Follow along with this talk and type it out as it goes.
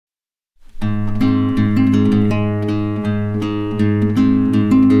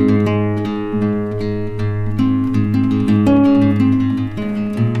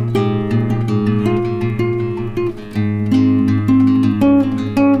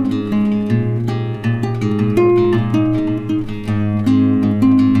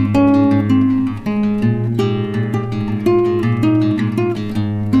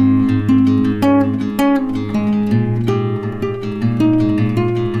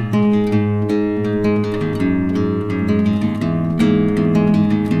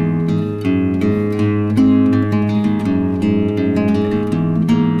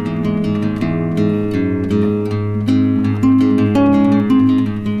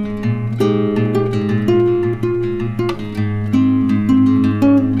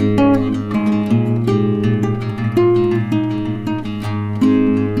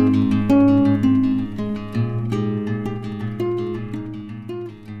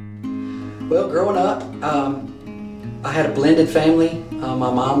Well, growing up, I had a blended family. My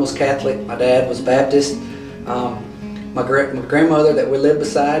mom was Catholic, my dad was Baptist. My grandmother that we lived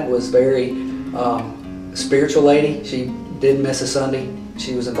beside was very spiritual lady. She didn't miss a Sunday.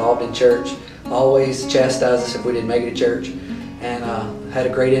 She was involved in church, always chastised us if we didn't make it to church, and had a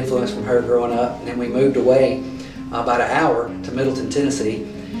great influence from her growing up. And then we moved away about an hour to Middleton, Tennessee.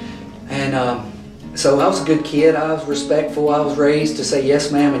 And so I was a good kid. I was respectful. I was raised to say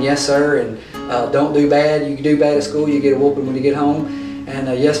yes ma'am and yes sir, and don't do bad. You do bad at school, you get a whooping when you get home, and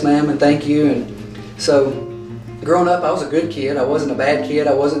yes ma'am and thank you. And so growing up, I was a good kid. I wasn't a bad kid.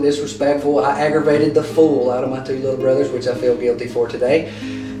 I wasn't disrespectful. I aggravated the fool out of my two little brothers, which I feel guilty for today.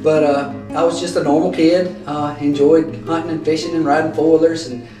 But I was just a normal kid. Enjoyed hunting and fishing and riding four-wheelers,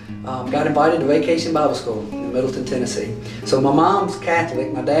 and got invited to Vacation Bible School in Middleton, Tennessee. So my mom's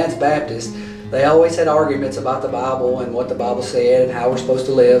Catholic, my dad's Baptist. They always had arguments about the Bible and what the Bible said and how we're supposed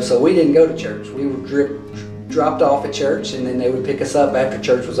to live. So we didn't go to church. We were dropped off at church, and then they would pick us up after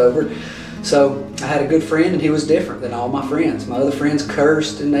church was over. So I had a good friend, and he was different than all my friends. My other friends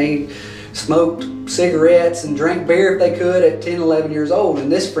cursed, and they smoked cigarettes and drank beer if they could at 10, 11 years old. And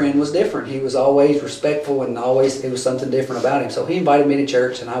this friend was different. He was always respectful, and always it was something different about him. So he invited me to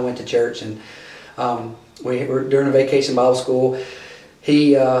church, and I went to church. And we were during a Vacation Bible School.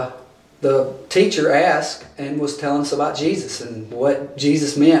 The teacher asked and was telling us about Jesus and what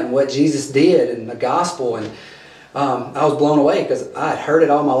Jesus meant and what Jesus did and the gospel. And I was blown away because I had heard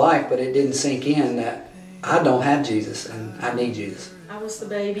it all my life, but it didn't sink in that I don't have Jesus and I need Jesus. I was the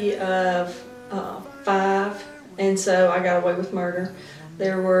baby of 5, and so I got away with murder.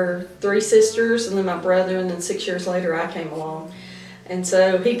 There were 3 sisters and then my brother, and then 6 years later I came along. And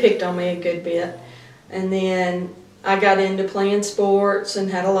so he picked on me a good bit. And then I got into playing sports and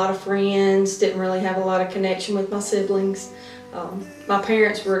had a lot of friends, didn't really have a lot of connection with my siblings. My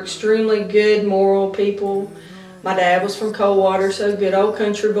parents were extremely good, moral people. My dad was from Coldwater, so good old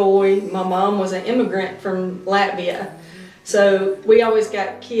country boy. My mom was an immigrant from Latvia. So we always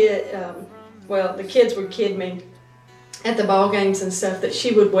got the kids would kid me at the ball games and stuff that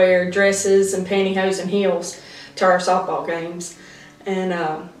she would wear dresses and pantyhose and heels to our softball games. And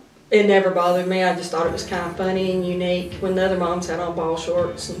it never bothered me. I just thought it was kind of funny and unique when the other moms had on ball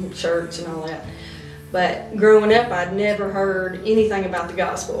shorts and shirts and all that. But growing up, I'd never heard anything about the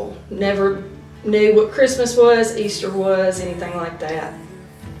gospel. Never knew what Christmas was, Easter was, anything like that.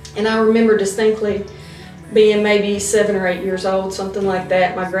 And I remember distinctly being maybe 7 or 8 years old, something like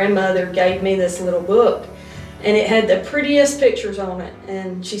that. My grandmother gave me this little book, and it had the prettiest pictures on it.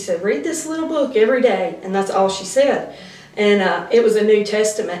 And she said, read this little book every day. And that's all she said. And it was a New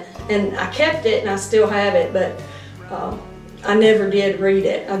Testament, and I kept it, and I still have it, but I never did read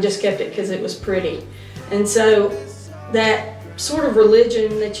it. I just kept it because it was pretty. And so that sort of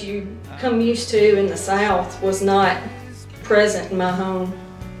religion that you come used to in the South was not present in my home.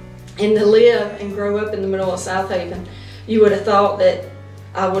 And to live and grow up in the middle of South Haven, you would have thought that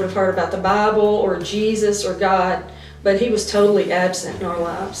I would have heard about the Bible or Jesus or God, but he was totally absent in our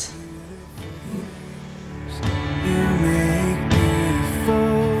lives.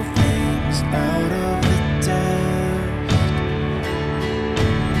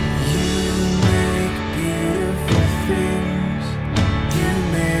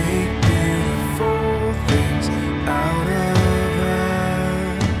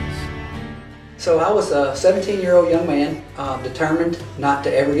 So I was a 17-year-old young man, determined not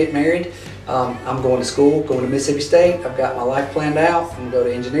to ever get married. I'm going to school, going to Mississippi State. I've got my life planned out. I'm going to go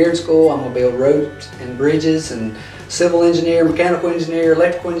to engineering school. I'm going to build roads and bridges and civil engineer, mechanical engineer,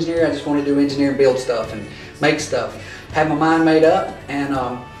 electrical engineer. I just want to do engineer and build stuff and make stuff. Had my mind made up, and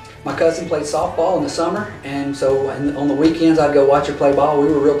my cousin played softball in the summer, and so on the weekends I'd go watch her play ball. We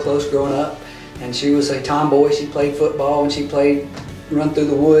were real close growing up, and she was a tomboy. She played football, and she played run through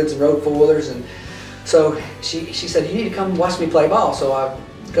the woods and rode four-wheelers. And so she said, you need to come watch me play ball. So I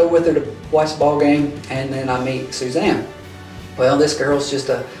go with her to watch the ball game, and then I meet Suzanne. Well, this girl's just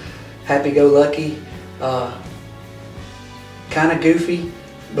a happy-go-lucky, kind of goofy,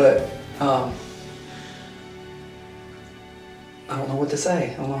 but I don't know what to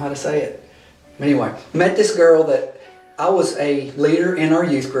say. I don't know how to say it. But anyway, met this girl that I was a leader in our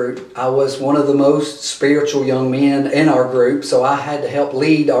youth group. I was one of the most spiritual young men in our group, so I had to help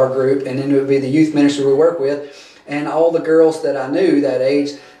lead our group, and then it would be the youth minister we work with. And all the girls that I knew that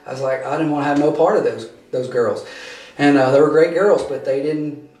age, I was like, I didn't want to have no part of those girls. And they were great girls, but they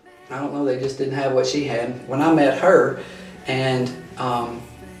didn't, I don't know, they just didn't have what she had. When I met her, and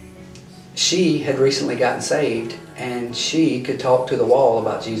she had recently gotten saved, and she could talk to the wall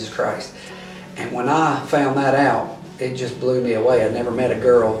about Jesus Christ. And when I found that out, it just blew me away. I'd never met a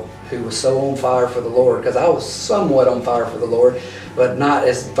girl who was so on fire for the Lord, because I was somewhat on fire for the Lord, but not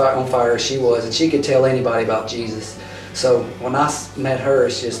as on fire as she was, and she could tell anybody about Jesus. So when I met her,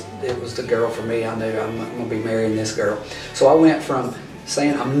 it was the girl for me. I knew I'm going to be marrying this girl. So I went from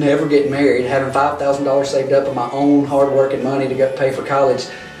saying I'm never getting married, having $5,000 saved up of my own hard-working money to go pay for college,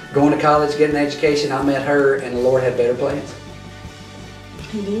 going to college, getting an education. I met her, and the Lord had better plans.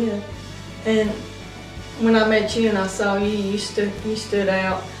 He did. And when I met you and I saw you, you stood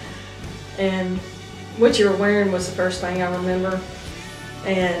out, and what you were wearing was the first thing I remember.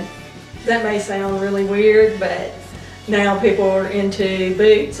 And that may sound really weird, but now people are into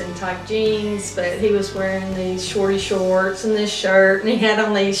boots and tight jeans, but he was wearing these shorty shorts and this shirt, and he had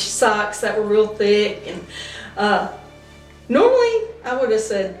on these socks that were real thick. And normally I would have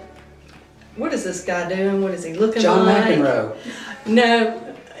said, what is this guy doing? What is he looking John like? McEnroe.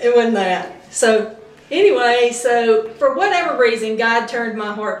 No, it wasn't that. So anyway, so for whatever reason, God turned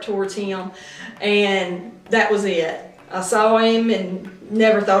my heart towards him, and that was it. I saw him and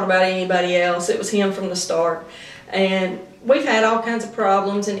never thought about anybody else. It was him from the start. And we've had all kinds of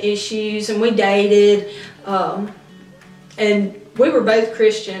problems and issues, and we dated, and we were both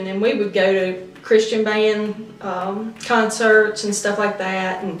Christian, and we would go to Christian band concerts and stuff like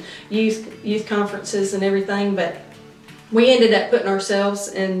that, and youth conferences and everything, but we ended up putting ourselves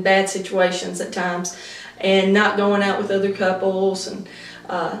in bad situations at times, and not going out with other couples, and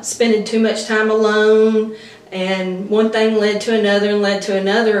spending too much time alone, and one thing led to another and led to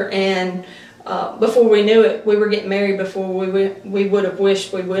another, and before we knew it, we were getting married before we would have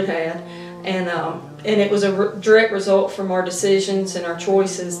wished we would have. And it was a direct result from our decisions and our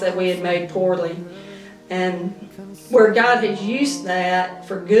choices that we had made poorly. And where God has used that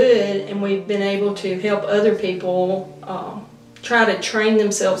for good, and we've been able to help other people try to train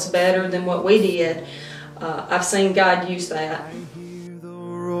themselves better than what we did, I've seen God use that. Hear the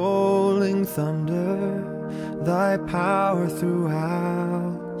rolling thunder, thy power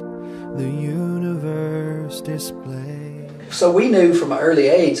throughout the universe display. So we knew from an early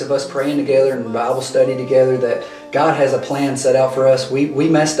age of us praying together and Bible study together that God has a plan set out for us. We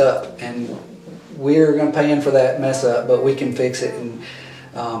messed up, and we're going to pay in for that mess up, but we can fix it and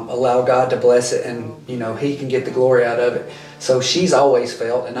allow God to bless it, and He can get the glory out of it. So she's always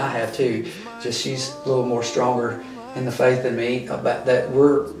felt, and I have too, just she's a little more stronger in the faith than me, about that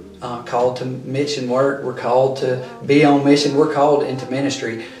we're called to mission work. We're called to be on mission. We're called into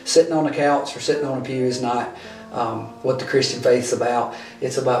ministry. Sitting on a couch or sitting on a pew is not what the Christian faith's about.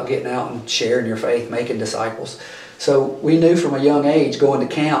 It's about getting out and sharing your faith, making disciples. So we knew from a young age, going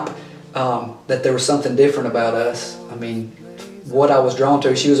to camp, that there was something different about us. I mean, what I was drawn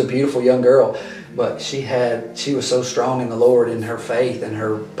to, she was a beautiful young girl, but she was so strong in the Lord, in her faith and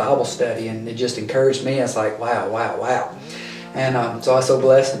her Bible study, and it just encouraged me. I was like, wow, wow, wow. And so I was so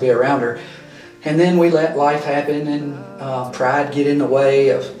blessed to be around her. And then we let life happen, and pride get in the way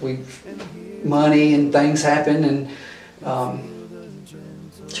of money and things happen, and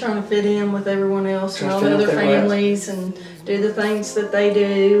trying to fit in with everyone else and all the other families and do the things that they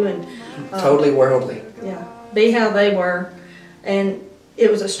do, and totally worldly. Yeah, be how they were. And it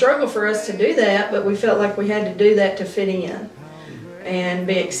was a struggle for us to do that, but we felt like we had to do that to fit in and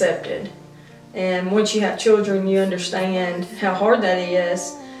be accepted. And once you have children, you understand how hard that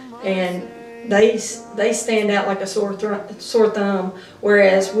is, and they stand out like a sore thumb.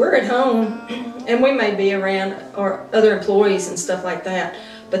 Whereas we're at home, and we may be around our other employees and stuff like that,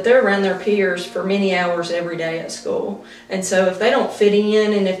 but they're around their peers for many hours every day at school. And so if they don't fit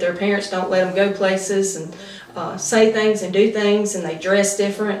in, and if their parents don't let them go places and say things and do things, and they dress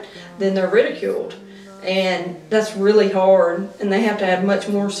different, then they're ridiculed. And that's really hard, and they have to have much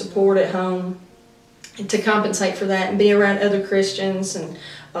more support at home to compensate for that, and be around other Christians and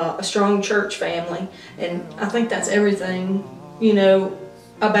a strong church family. And I think that's everything,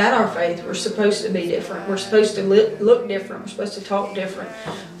 about our faith. We're supposed to be different. We're supposed to look different. We're supposed to talk different.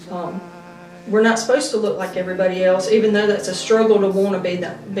 We're not supposed to look like everybody else, even though that's a struggle to want to be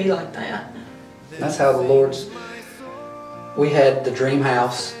like that. That's how the Lord's. We had the dream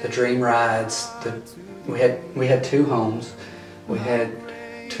house, the dream rides. We had 2 homes. We had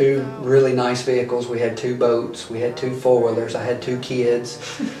 2 really nice vehicles. We had 2 boats. We had 2 4-wheelers. I had 2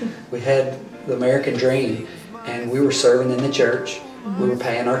 kids. We had the American dream, and we were serving in the church. We were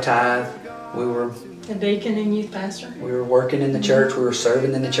paying our tithe. We were a deacon and youth pastor. We were working in the church. We were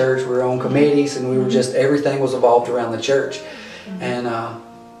serving in the church. We were on committees, and we were just, everything was evolved around the church. And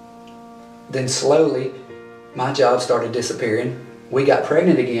then slowly, my job started disappearing. We got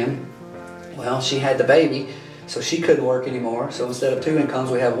pregnant again. Well, she had the baby, so she couldn't work anymore. So instead of 2 incomes,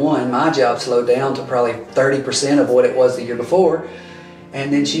 we have 1. My job slowed down to probably 30% of what it was the year before.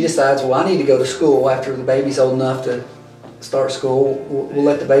 And then she decides, well, I need to go to school after the baby's old enough to start school. We'll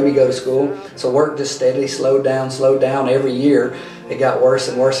let the baby go to school. So work just steadily slowed down every year. It got worse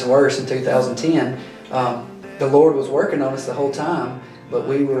and worse and worse in 2010. The Lord was working on us the whole time, but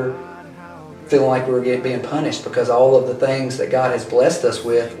we were feeling like we were being punished because all of the things that God has blessed us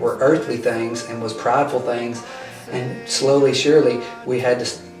with were earthly things and was prideful things. And slowly, surely, we had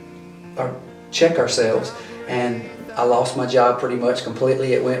to check ourselves. And I lost my job pretty much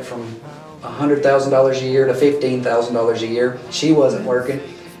completely. It went from $100,000 a year to $15,000 a year. She wasn't working.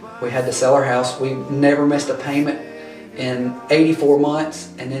 We had to sell our house. We never missed a payment in 84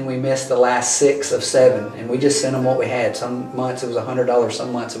 months, and then we missed the last 6 of 7. And we just sent them what we had. Some months it was $100,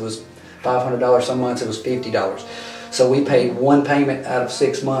 some months it was $500, some months it was $50. So we paid 1 payment out of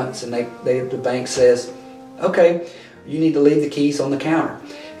 6 months, and the bank says, okay, you need to leave the keys on the counter.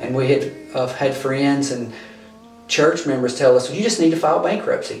 And we had friends and church members tell us, well, you just need to file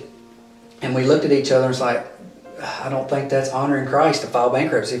bankruptcy. And we looked at each other and was like, I don't think that's honoring Christ to file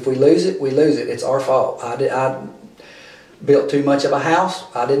bankruptcy. If we lose it, we lose it. It's our fault. I built too much of a house.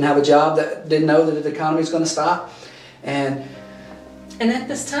 I didn't have a job that didn't know that the economy was going to stop. And at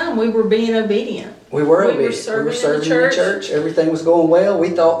this time, we were being obedient. We were obedient. We were serving in the church. Everything was going well. We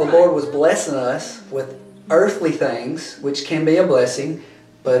thought the Lord was blessing us with earthly things, which can be a blessing,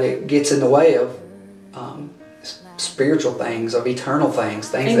 but it gets in the way of spiritual things, of eternal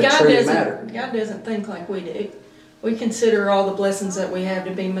things that truly matter. God doesn't think like we do. We consider all the blessings that we have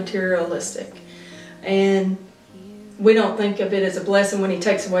to be materialistic. And we don't think of it as a blessing when He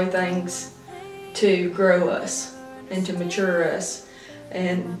takes away things to grow us and to mature us.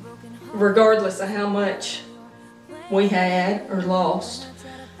 And regardless of how much we had or lost,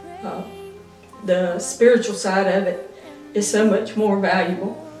 the spiritual side of it is so much more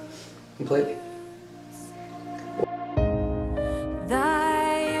valuable. Completely.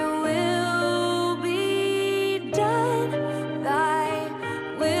 Thy will be done. Thy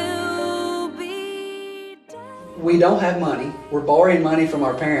will be done. We don't have money. We're borrowing money from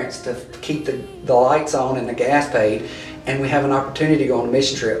our parents to keep the lights on and the gas paid, and we have an opportunity to go on a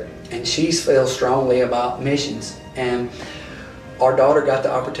mission trip. And she feels strongly about missions. And our daughter got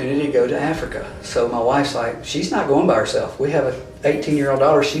the opportunity to go to Africa. So my wife's like, she's not going by herself. We have an 18-year-old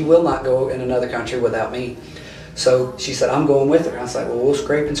daughter. She will not go in another country without me. So she said, I'm going with her. I was like, well, we'll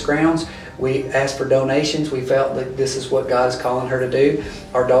scrape and scrounge. We asked for donations. We felt that this is what God is calling her to do.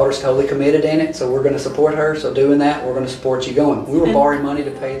 Our daughter's totally committed in it, so we're going to support her. So doing that, we're going to support you going. We were borrowing money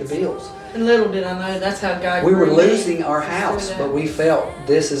to pay the bills. And little did I know, that's how God We were grew me. losing our house, but we felt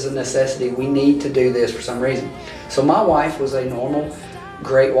this is a necessity. We need to do this for some reason. So my wife was a normal,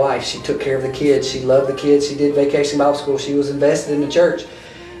 great wife. She took care of the kids. She loved the kids. She did vacation Bible school. She was invested in the church.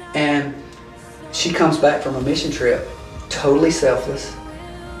 And she comes back from a mission trip totally selfless,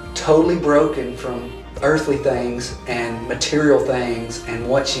 totally broken from earthly things and material things, and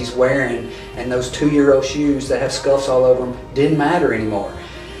what she's wearing and those 2-year-old shoes that have scuffs all over them didn't matter anymore.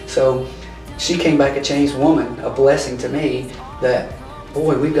 So she came back a changed woman, a blessing to me that,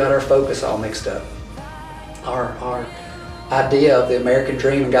 boy, we've got our focus all mixed up. Our idea of the American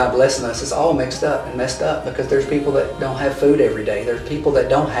dream and God blessing us is all mixed up and messed up, because there's people that don't have food every day. There's people that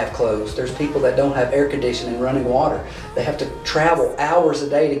don't have clothes. There's people that don't have air conditioning and running water. They have to travel hours a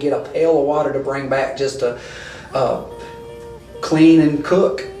day to get a pail of water to bring back just to clean and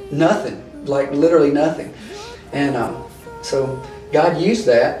cook. Nothing, like literally nothing. And so God used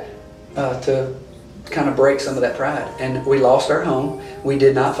that to kind of break some of that pride. And we lost our home. We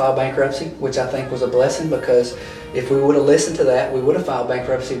did not file bankruptcy, which I think was a blessing, because if we would have listened to that, we would have filed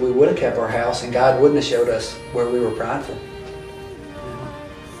bankruptcy, we would have kept our house, and God wouldn't have showed us where we were prideful.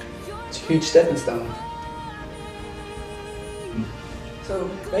 It's a huge stepping stone. So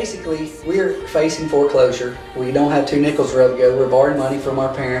basically, we're facing foreclosure. We don't have 2 nickels to rub together. We're borrowing money from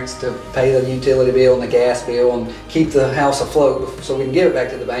our parents to pay the utility bill and the gas bill and keep the house afloat so we can give it back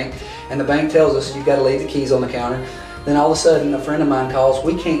to the bank. And the bank tells us you've got to leave the keys on the counter. Then all of a sudden, a friend of mine calls,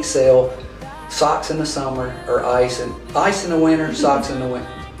 we can't sell socks in the summer or ice in the winter, socks in the winter.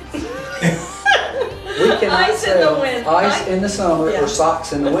 We cannot Ice in sell the winter. ice in the summer Yeah. or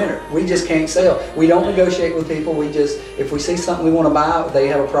socks in the winter. We just can't sell. We don't negotiate with people. We just, if we see something we want to buy, they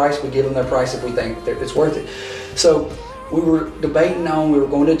have a price, we give them their price if we think it's worth it. So we were debating we were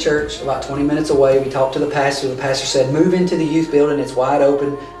going to church about 20 minutes away. We talked to the pastor. The pastor said, move into the youth building. It's wide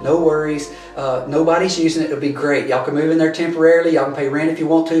open. No worries. Nobody's using it. It'll be great. Y'all can move in there temporarily. Y'all can pay rent if you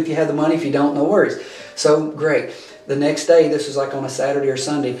want to, if you have the money. If you don't, no worries. So great. The next day, this was like on a Saturday or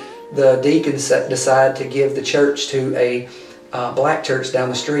Sunday, the deacons decided to give the church to a black church down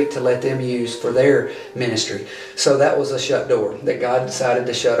the street to let them use for their ministry. So that was a shut door, that God decided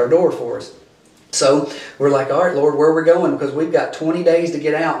to shut our door for us. So we're like, all right, Lord, where are we going? Because we've got 20 days to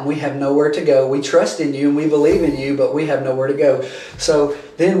get out and we have nowhere to go. We trust in you and we believe in you, but we have nowhere to go. So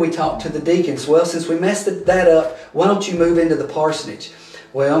then we talked to the deacons. Well, since we messed that up, why don't you move into the parsonage?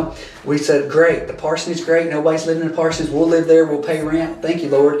 Well, we said, great, the parsonage is great. Nobody's living in the parsonage. We'll live there. We'll pay rent. Thank you,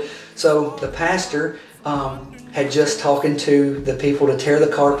 Lord. So the pastor had just talking to the people to tear the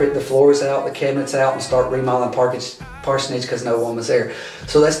carpet, the floors out, the cabinets out, and start remodeling parsonage because no one was there.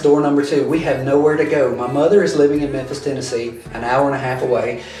 So that's door number 2. We have nowhere to go. My mother is living in Memphis, Tennessee, an hour and a half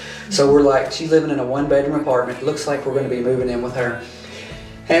away. So we're like, she's living in a 1-bedroom apartment. It looks like we're going to be moving in with her.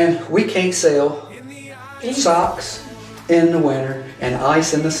 And we can't sell socks in the winter and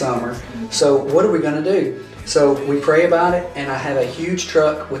ice in the summer. So what are we going to do? So we pray about it, and I have a huge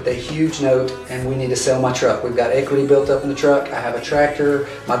truck with a huge note, and we need to sell my truck. We've got equity built up in the truck. I have a tractor.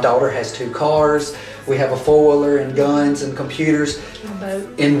 My daughter has 2 cars. We have a 4-wheeler and guns and computers. A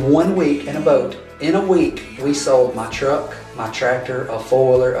boat. In 1 week, and a boat. In a week, we sold my truck, my tractor, a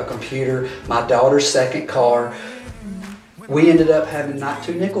 4-wheeler, a computer, my daughter's 2nd car. We ended up having not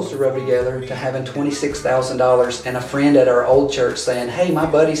 2 nickels to rub together to having $26,000, and a friend at our old church saying, hey, my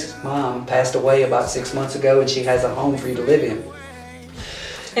buddy's mom passed away about 6 months ago and she has a home for you to live in.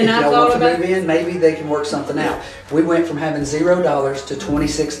 And if I y'all thought want to about move in, maybe they can work something out. We went from having $0 to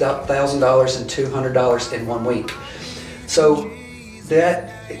 $26,000 and $200 in 1 week. So that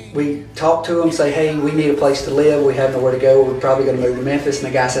we talk to them, say, hey, we need a place to live. We have nowhere to go. We're probably going to move to Memphis. And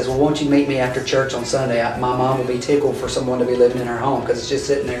the guy says, well, won't you meet me after church on Sunday? My mom will be tickled for someone to be living in her home because it's just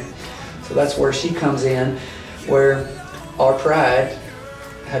sitting there. So that's where she comes in, where our pride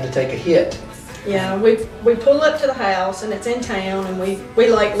had to take a hit. Yeah, we pull up to the house and it's in town, and we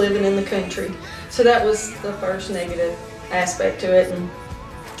like living in the country. So that was the first negative aspect to it. And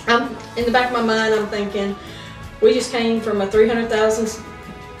I'm in the back of my mind, I'm thinking, we just came from a 300,000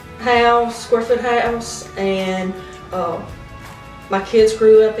 square foot house, and my kids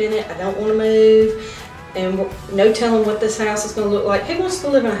grew up in it. I don't want to move, and no telling what this house is going to look like. Who wants to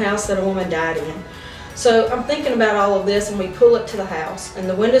live in a house that a woman died in? So I'm thinking about all of this, and we pull up to the house, and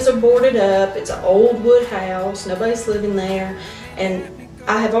the windows are boarded up. It's an old wood house. Nobody's living there, and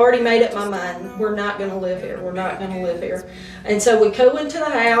I have already made up my mind. We're not going to live here. We're not going to live here. And so we go into the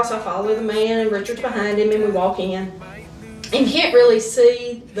house. I follow the man, and Richard's behind him, and we walk in. And you can't really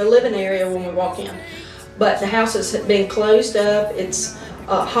see the living area when we walk in, but the house has been closed up. It's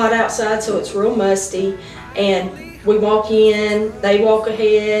hot outside, so it's real musty. And we walk in, they walk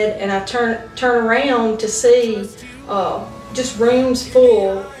ahead, and I turn around to see just rooms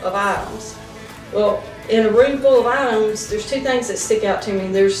full of items. Well, in a room full of items, there's 2 things that stick out to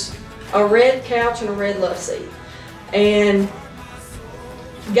me. There's a red couch and a red love seat. And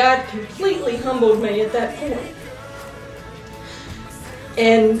God completely humbled me at that point.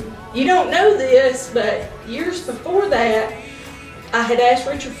 And you don't know this, but years before that, I had asked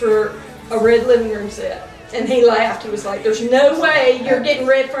Richard for a red living room set. And he laughed. He was like, there's no way you're getting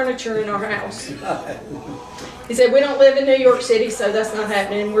red furniture in our house. He said, we don't live in New York City, so that's not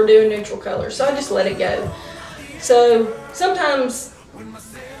happening. We're doing neutral colors. So I just let it go. So sometimes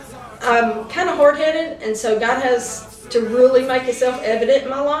I'm kind of hard-headed, and so God has to really make himself evident in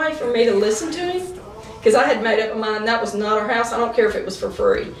my life for me to listen to him. Because I had made up my mind that was not our house. I don't care if it was for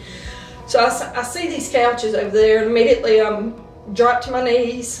free. So I see these couches over there, and immediately I'm dropped to my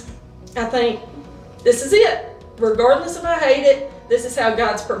knees. I think, this is it. Regardless if I hate it, this is how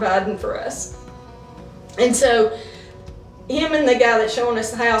God's providing for us. And so him and the guy that's showing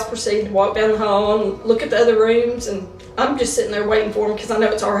us the house proceed to walk down the hall and look at the other rooms, and I'm just sitting there waiting for him because I know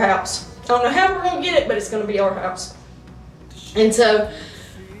it's our house. I don't know how we're going to get it, but it's going to be our house. And so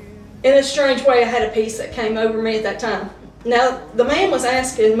in a strange way, I had a peace that came over me at that time. Now, the man was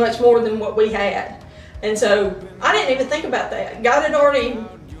asking much more than what we had. And so I didn't even think about that. God had already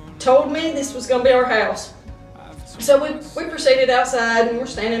told me this was going to be our house. So we proceeded outside, and we're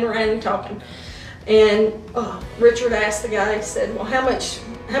standing around and talking. And Richard asked the guy, he said, well, how much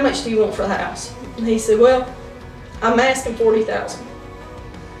do you want for the house? And he said, well, I'm asking $40,000.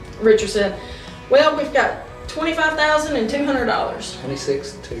 Richard said, well, we've got $25,000 and $200.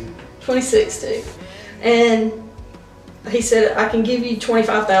 26 too. And he said, I can give you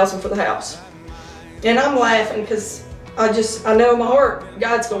 $25,000 for the house. And I'm laughing because I know in my heart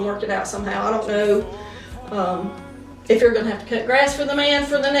God's going to work it out somehow. I don't know if you're going to have to cut grass for the man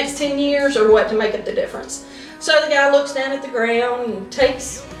for the next 10 years or what to make up the difference. So the guy looks down at the ground and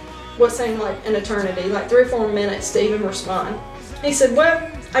takes what seemed like an eternity, like 3 or 4 minutes to even respond. He said,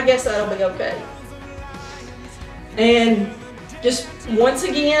 well, I guess that'll be okay. And just once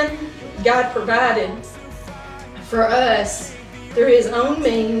again, God provided for us through His own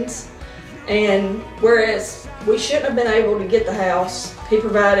means, and whereas we shouldn't have been able to get the house, He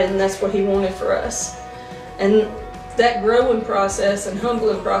provided, and that's what He wanted for us. And that growing process and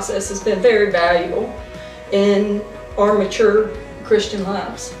humbling process has been very valuable in our mature Christian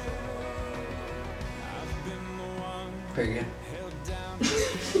lives. Very good.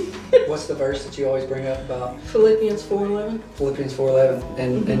 What's the verse that you always bring up about? Philippians 4:11. Philippians 4:11.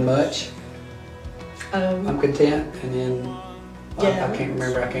 And much, I'm content, and then Yeah. I can't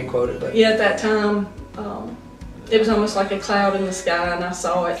remember, I can't quote it, but Yeah, at that time, it was almost like a cloud in the sky, and I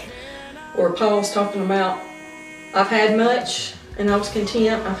saw it where Paul's talking about, I've had much and I was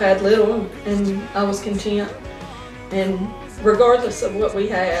content, I've had little and I was content, and regardless of what we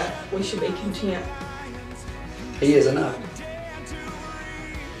have, we should be content. He is enough.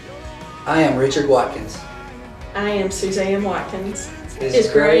 I am Richard Watkins. I am Suzanne Watkins. His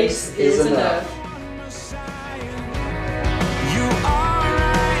grace is enough.